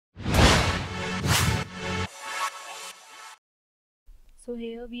So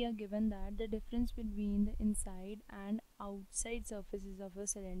here we are given that the difference between the inside and outside surfaces of a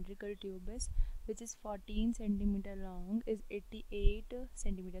cylindrical tube is, which is 14 centimeter long, is 88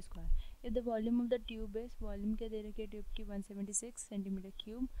 centimeter square. If the volume of the tube is, volume क्या दे रखी है tube की 176 centimetre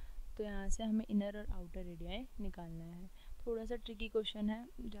cube, तो यहाँ से हमें inner और outer radii निकालना है। थोड़ा सा ट्रिकी क्वेश्चन है,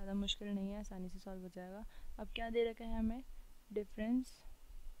 ज़्यादा मुश्किल नहीं है, आसानी से सॉल्व हो जाएगा। अब क्या दे रखा है हमें, difference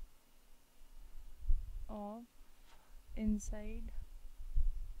of inside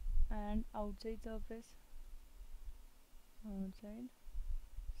and outside surface,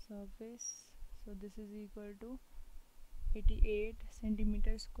 so this is equal to 88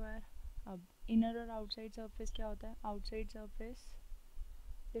 centimetre square. अब इनर और आउटसाइड सरफेस क्या होता है, आउटसाइड सरफेस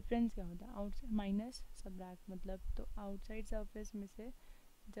डिफरेंस क्या होता है, आउटसाइड माइनस सब्ट्रैक्ट, मतलब तो आउटसाइड सरफेस में से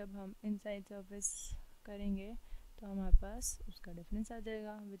जब हम इनसाइड सरफेस करेंगे तो हमारे पास उसका डिफरेंस आ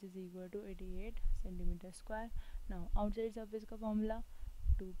जाएगा, which is equal to 88 centimetre square. Now outside surface का formula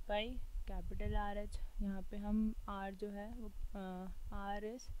 2 pi capital R H, यहाँ पे हम आर जो है वो are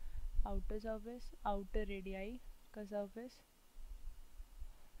is outer surface, outer radii का surface,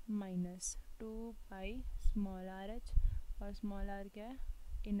 minus 2 pi small R H, और स्मॉल आर क्या है,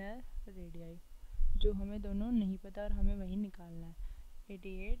 इनर रेडियाई, जो हमें दोनों नहीं पता और हमें वही निकालना है,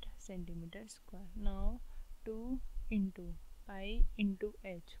 88 centimetre square. Now 2 into pi into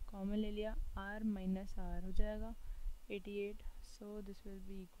H, common ले लिया, आर माइनस आर हो जाएगा 88, so this will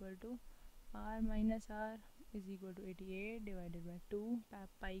be equal to r minus r is equal to 88 divided by 2,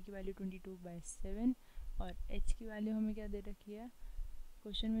 पाई की वैल्यू 22/7 और h की वैल्यू हमें क्या दे रखी है,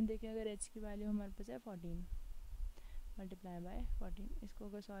 क्वेश्चन में देखिए अगर h की वैल्यू हमारे पास है 14 मल्टीप्लाई बाय 14, इसको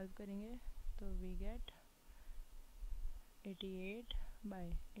अगर सॉल्व करेंगे तो we get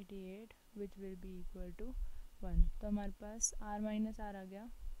 88/88 which will be equal to 1, तो हमारे पास r माइनस r आ गया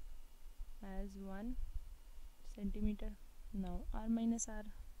as 1 centimetre. Now r minus r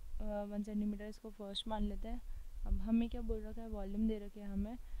 1 centimetre, इसको फर्स्ट मान लेते हैं। अब हमें क्या बोल रखा है, वॉल्यूम दे रखे है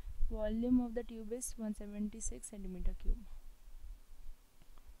हमें, volume of the tube is 176 centimetre cube,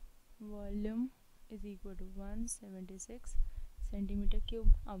 volume is equal to 176 centimetre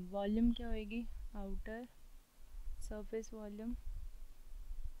cube. अब वॉल्यूम क्या होएगी, outer surface volume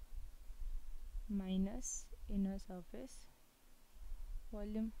minus inner surface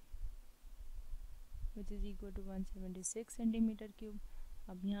volume, which is equal to 176 centimetre cube.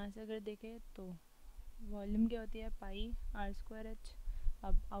 अब यहाँ से अगर देखें तो वॉल्यूम क्या होती है, पाई आर स्क्वायर एच।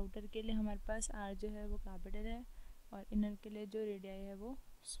 अब आउटर के लिए हमारे पास आर जो है वो कैपिटल है और इनर के लिए जो रेडियाई है वो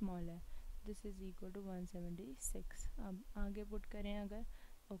स्मॉल है, दिस इज़ इक्वल टू 176। अब आगे पुट करें अगर,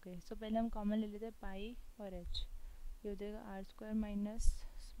 ओके सो पहले हम कॉमन ले लेते हैं पाई और एच, ये हो जाएगा are square minus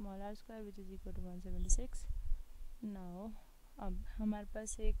small are square which is equal to 176। Now अब हमारे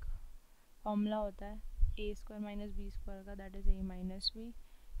पास एक फॉर्मूला होता है ए स्क्वायर माइनस बी स्क्वायर का, that is a minus B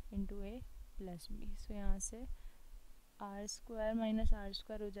into A plus B. सो यहाँ से are square minus are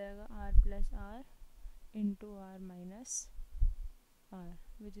square हो जाएगा are plus are into are minus are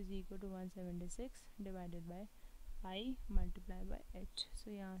which is equal to 176 divided by pi multiply by H.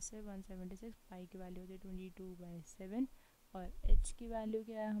 सो यहाँ से 176 पाई की value होती है 22/7 और एच की वैल्यू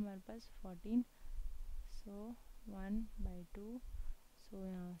क्या है हमारे पास 14, सो 1/2। सो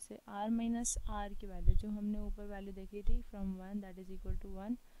यहाँ से r माइनस आर की वैल्यू जो हमने ऊपर वैल्यू देखी थी from 1 that is equal to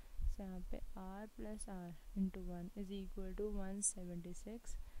 1, सो यहाँ पे r plus are into 1 is equal to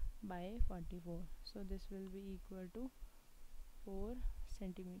 176/44, so this will be equal to 4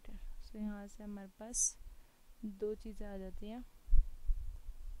 centimetre. सो यहाँ से हमारे पास दो चीज़ें आ जाती हैं,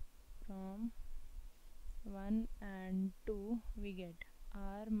 from 1 and 2 we get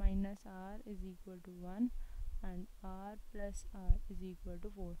r minus are is equal to 1 and r plus r is equal to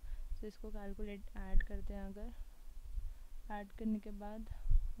 4। सो इसको calculate add करते हैं, अगर ऐड करने के बाद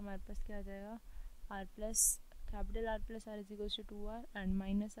हमारे पास क्या आ जाएगा, r plus capital r plus r is equal to 2r and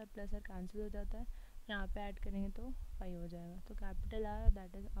minus r plus r cancel हो जाता है, यहाँ पे ऐड करेंगे तो 5 हो जाएगा। तो capital R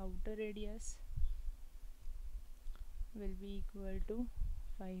that is outer radius will be equal to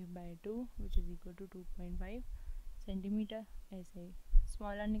 5/2 which is equal to 2.5 centimetre. ऐसे ही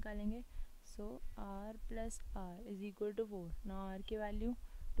स्मॉल r निकालेंगे, so r plus r is equal to 4. Now r की value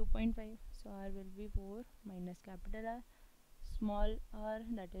 2.5, so r will be 4 minus capital R, small r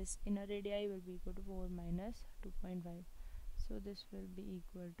that is inner radii will be equal to 4 minus 2.5, so this will be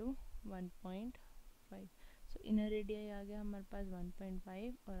equal to 1.5. so inner radii आ गया हमारे पास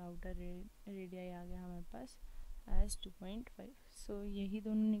 1.5 और outer radii आ गया हमारे पास as 2.5। so यही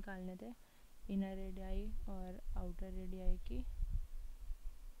दोनों निकालने थे, inner radii और outer radii की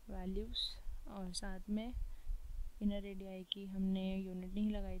वैल्यूज़, और साथ में इनर रेडियाई की हमने यूनिट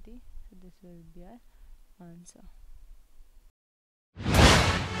नहीं लगाई थी, so this will be our answer.